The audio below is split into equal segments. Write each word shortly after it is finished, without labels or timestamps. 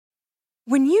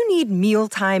When you need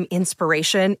mealtime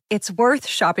inspiration, it's worth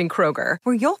shopping Kroger,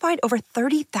 where you'll find over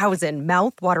 30,000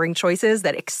 mouth-watering choices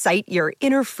that excite your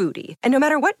inner foodie. And no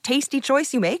matter what tasty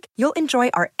choice you make, you'll enjoy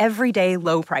our everyday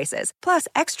low prices, plus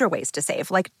extra ways to save,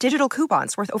 like digital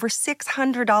coupons worth over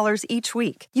 $600 each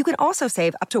week. You can also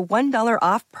save up to $1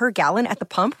 off per gallon at the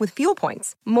pump with fuel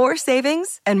points. More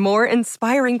savings and more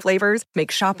inspiring flavors make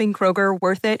shopping Kroger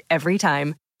worth it every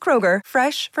time. Kroger,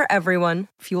 fresh for everyone.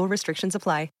 Fuel restrictions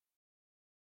apply.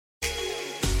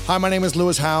 Hi, my name is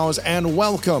Lewis Howes, and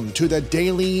welcome to the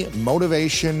Daily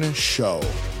Motivation Show.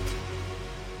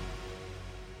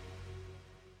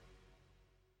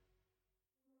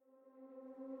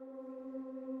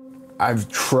 I've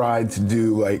tried to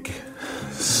do like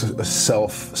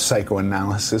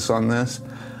self-psychoanalysis on this,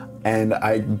 and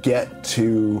I get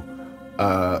to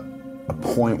a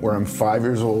point where I'm 5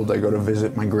 years old. I go to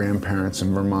visit my grandparents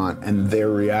in Vermont, and their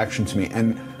reaction to me.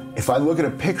 And if I look at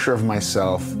a picture of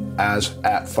myself as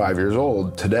at 5 years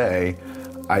old today,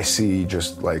 I see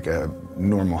just like a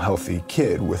normal, healthy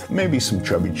kid with maybe some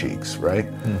chubby cheeks, right?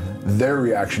 Mm-hmm. Their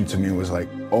reaction to me was like,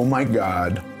 oh my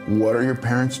God, what are your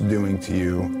parents doing to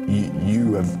you?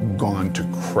 You have gone to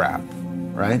crap,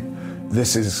 right?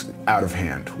 This is out of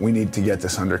hand. We need to get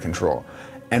this under control.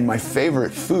 And my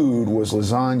favorite food was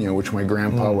lasagna, which my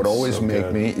grandpa would always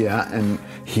make me. Yeah, and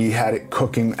he had it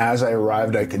cooking. As I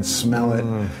arrived, I could smell it.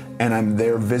 And I'm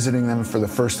there visiting them for the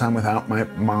first time without my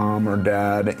mom or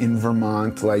dad in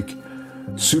Vermont, like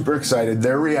super excited.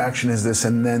 Their reaction is this,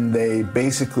 and then they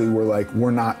basically were like,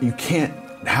 you can't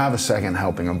have a second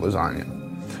helping of lasagna.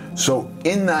 So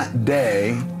in that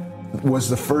day was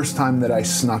the first time that I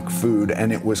snuck food,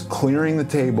 and it was clearing the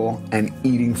table and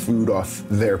eating food off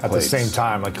their plates. At the same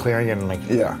time, like clearing it and like...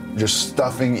 Yeah, just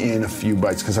stuffing in a few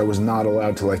bites, because I was not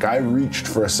allowed to, I reached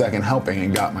for a second helping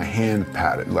and got my hand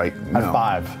patted, no. At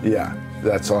 5. Yeah,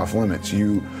 that's off limits.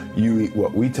 You eat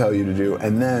what we tell you to do.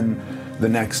 And then the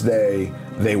next day,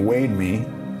 they weighed me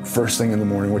first thing in the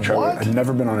morning, which I'd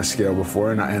never been on a scale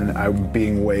before, and I'm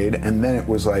being weighed. And then it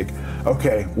was like,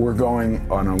 okay, we're going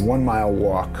on a 1 mile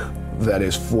walk that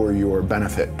is for your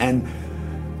benefit. And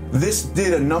this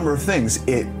did a number of things.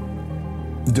 It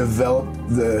developed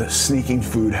the sneaking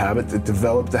food habit. It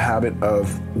developed the habit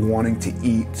of wanting to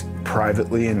eat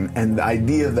privately, and the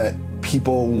idea that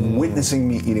people witnessing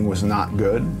me eating was not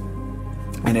good.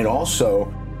 And it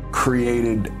also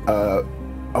created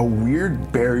a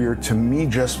weird barrier to me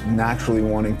just naturally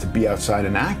wanting to be outside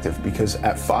and active, because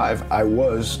at 5 I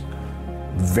was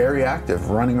very active,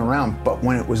 running around. But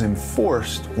when it was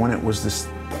enforced, when it was this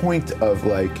point of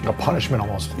like a punishment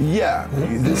almost. Yeah,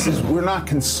 we're not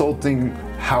consulting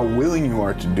how willing you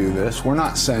are to do this. We're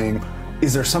not saying,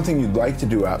 is there something you'd like to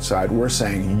do outside? We're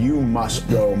saying you must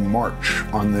go march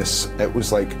on this. It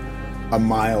was like a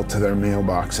mile to their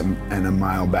mailbox and a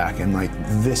mile back, and like,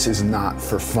 this is not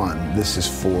for fun. This is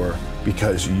for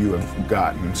because you have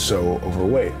gotten so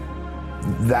overweight.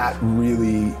 That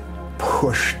really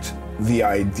pushed the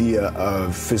idea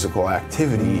of physical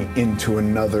activity into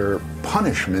another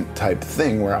punishment type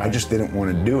thing where I just didn't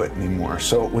want to do it anymore.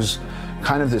 So it was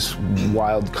kind of this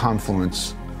wild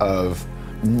confluence of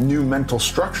new mental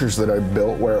structures that I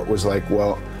built, where it was like,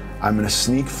 well, I'm going to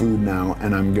sneak food now,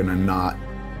 and I'm going to not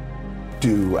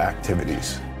do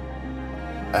activities.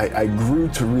 I grew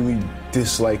to really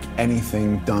dislike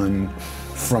anything done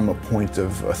from a point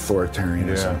of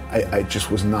authoritarianism. Yeah. I just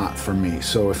was not for me.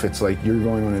 So if it's like you're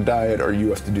going on a diet, or you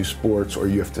have to do sports, or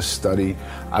you have to study,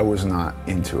 I was not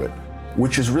into it.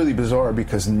 Which is really bizarre,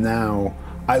 because now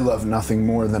I love nothing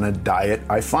more than a diet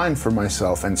I find for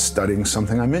myself, and studying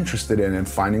something I'm interested in, and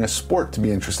finding a sport to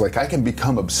be interested. Like, I can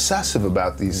become obsessive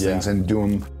about these things and do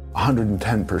them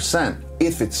 110%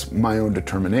 if it's my own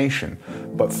determination.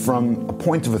 But from a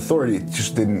point of authority, it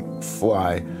just didn't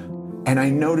fly. And I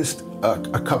noticed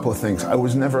a couple of things. I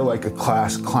was never like a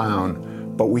class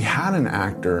clown, but we had an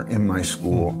actor in my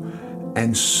school,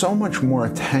 and so much more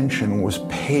attention was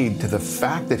paid to the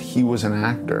fact that he was an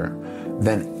actor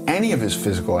than any of his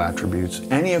physical attributes,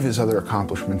 any of his other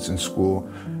accomplishments in school.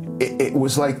 It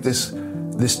was like this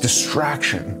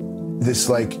distraction, this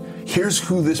like, here's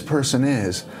who this person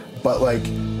is, but like,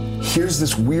 here's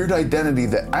this weird identity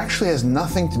that actually has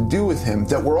nothing to do with him,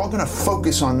 that we're all gonna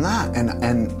focus on that.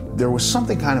 And there was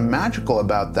something kind of magical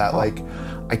about that. Like,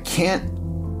 I can't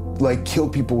like kill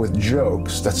people with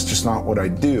jokes. That's just not what I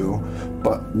do.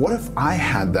 But what if I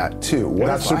had that too? What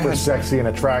if super sexy and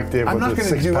attractive? I'm not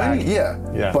going to do any.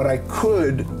 Yeah. But I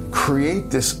could create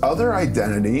this other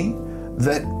identity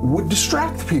that would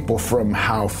distract people from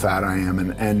how fat I am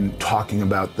and talking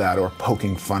about that or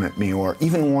poking fun at me or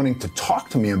even wanting to talk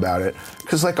to me about it.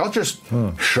 Because like, I'll just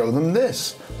show them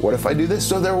this. What if I do this?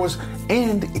 So there was,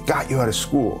 and it got you out of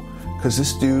school. Because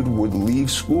this dude would leave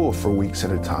school for weeks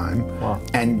at a time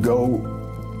and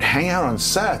go hang out on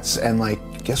sets and like,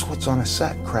 guess what's on a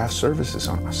set? Craft services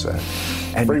on a set.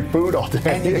 And free food all day.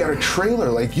 And you got a trailer,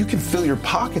 like you can fill your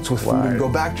pockets with food and go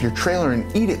back to your trailer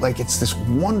and eat it. Like it's this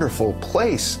wonderful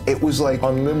place. It was like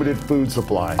unlimited food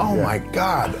supply. Oh my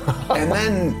God. And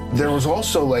then there was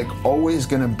also like always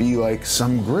gonna be like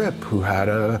some grip who had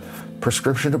a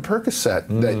prescription to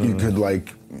Percocet that you could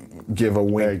like give a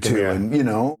wink to, and you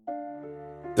know.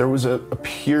 There was a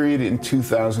period in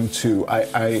 2002,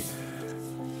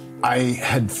 I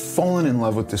had fallen in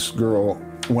love with this girl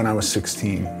when I was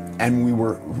 16, and we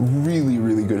were really,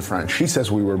 really good friends. She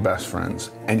says we were best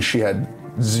friends, and she had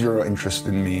zero interest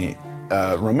in me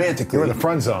romantically. You were in the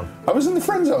friend zone. I was in the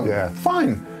friend zone. Yeah.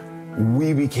 Fine.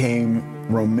 We became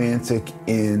romantic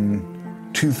in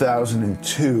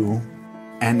 2002,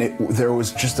 and there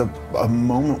was just a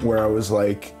moment where I was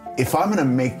like, if I'm gonna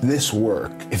make this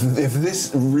work, if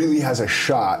this really has a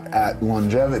shot at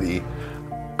longevity,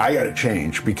 I gotta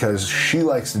change, because she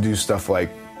likes to do stuff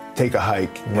like take a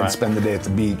hike and spend the day at the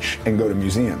beach and go to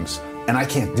museums, and I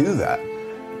can't do that.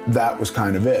 That was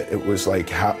kind of it. It was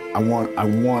like, I want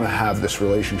to have this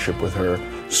relationship with her,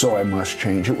 so I must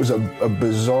change. It was a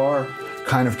bizarre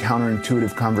kind of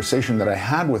counterintuitive conversation that I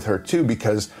had with her too,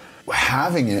 because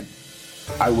having it,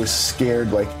 I was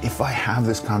scared, like, if I have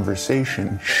this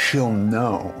conversation, she'll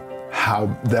know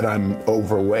that I'm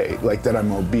overweight, like that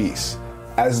I'm obese.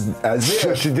 As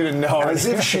if she didn't know. As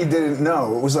if she didn't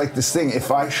know. It was like this thing,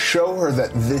 if I show her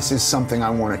that this is something I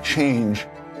want to change,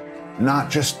 not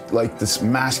just like this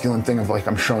masculine thing of like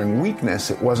I'm showing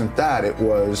weakness, it wasn't that. It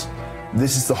was,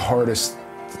 this is the hardest,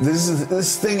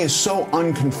 this thing is so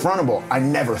unconfrontable, I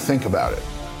never think about it.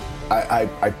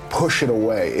 I push it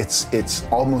away. It's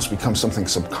almost become something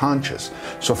subconscious.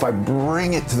 So if I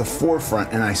bring it to the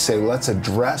forefront and I say, let's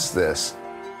address this,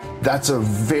 that's a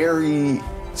very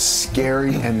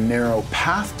scary and narrow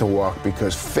path to walk,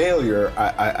 because failure,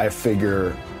 I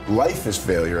figure life is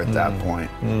failure at that point,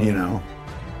 you know?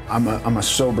 I'm a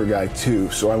sober guy too,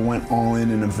 so I went all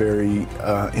in a very,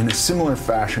 in a similar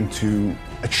fashion to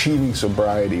achieving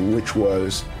sobriety, which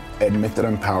was admit that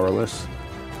I'm powerless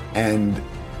and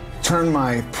turn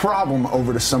my problem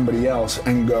over to somebody else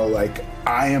and go like,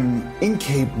 I am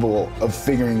incapable of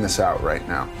figuring this out right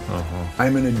now.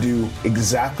 I'm gonna do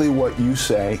exactly what you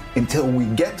say until we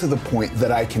get to the point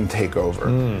that I can take over.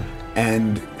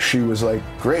 And she was like,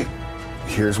 great,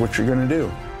 here's what you're gonna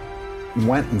do.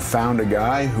 Went and found a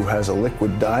guy who has a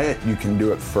liquid diet. You can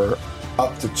do it for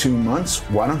up to 2 months.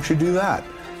 Why don't you do that?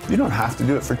 You don't have to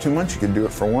do it for 2 months. You can do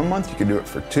it for 1 month. You can do it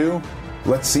for 2.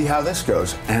 Let's see how this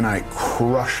goes. And I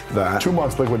crushed that. 2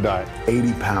 months liquid diet.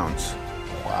 80 pounds.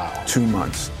 Wow. 2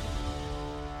 months.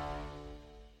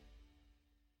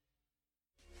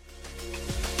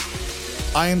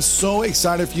 I am so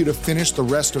excited for you to finish the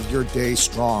rest of your day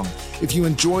strong. If you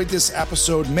enjoyed this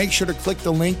episode, make sure to click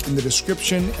the link in the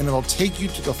description and it'll take you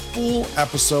to the full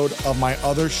episode of my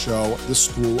other show, The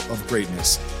School of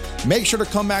Greatness. Make sure to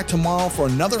come back tomorrow for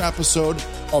another episode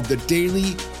of the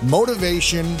Daily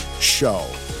Motivation Show.